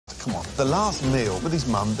come on. The last meal with his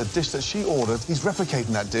mum, the dish that she ordered, he's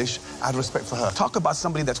replicating that dish out of respect for her. Talk about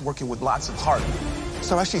somebody that's working with lots of heart.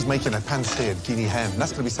 So Ashley's making a pan-seared guinea hen.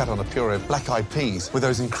 That's going to be sat on a puree of black-eyed peas with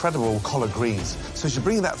those incredible collard greens. So she's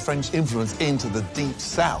bringing that French influence into the deep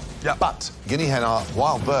south. Yeah. But guinea hen are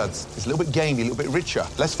wild birds. It's a little bit gamey, a little bit richer,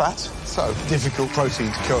 less fat, so difficult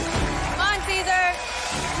protein to cook. Come on, Caesar.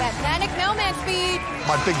 That manic mailman speed.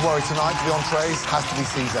 My big worry tonight for the entrees has to be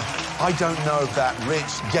Caesar. I don't know if that rich,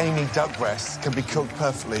 gamey duck breast can be cooked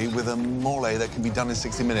perfectly with a mole that can be done in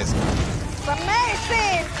 60 minutes.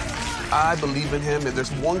 Amazing! I believe in him. If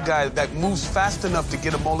there's one guy that moves fast enough to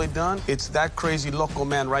get a mole done, it's that crazy local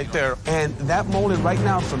man right there. And that mole right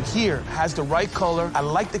now from here has the right color. I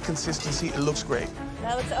like the consistency. It looks great.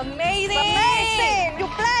 That looks amazing! Amazing! You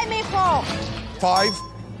blind me for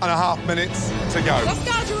 5.5 minutes to go. Let's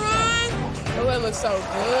go, Jerron! Oh, it looks so good.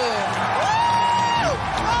 Woo! Go,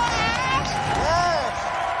 Ash!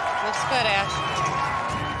 Looks good, Ash.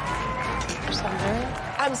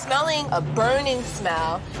 I'm smelling a burning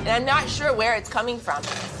smell, and I'm not sure where it's coming from.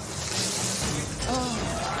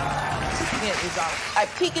 I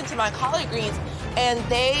peek into my collard greens, and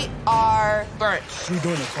they are burnt. You're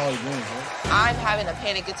doing the collard greens, right? I'm having a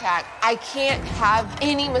panic attack. I can't have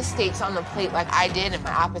any mistakes on the plate like I did in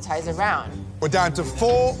my appetizer round. We're down to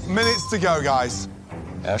 4 minutes to go, guys.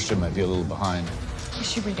 Ashley might be a little behind.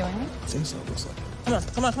 Is she redoing it? I think so, looks like it. Come on,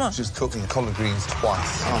 come on, come on. She's cooking collard greens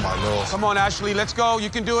twice. Oh, my Lord. Come on, Ashley, let's go.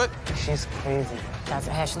 You can do it. She's crazy. That's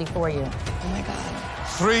Ashley for you. Oh, my God.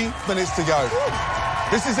 3 minutes to go.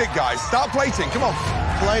 This is it, guys. Start plating. Come on.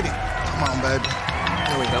 Plating. Come on, babe.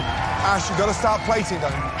 Here we go. Ash, you've got to start plating,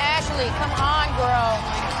 don't you? Ashley, come on, girl.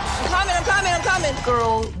 I'm coming, I'm coming, I'm coming.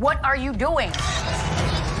 Girl, what are you doing?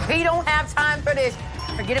 We don't have time for this.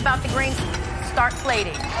 Forget about the greens. Start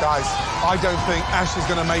plating. Guys, I don't think Ash is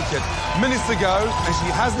going to make it. Minutes to go, and she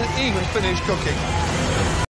hasn't even finished cooking.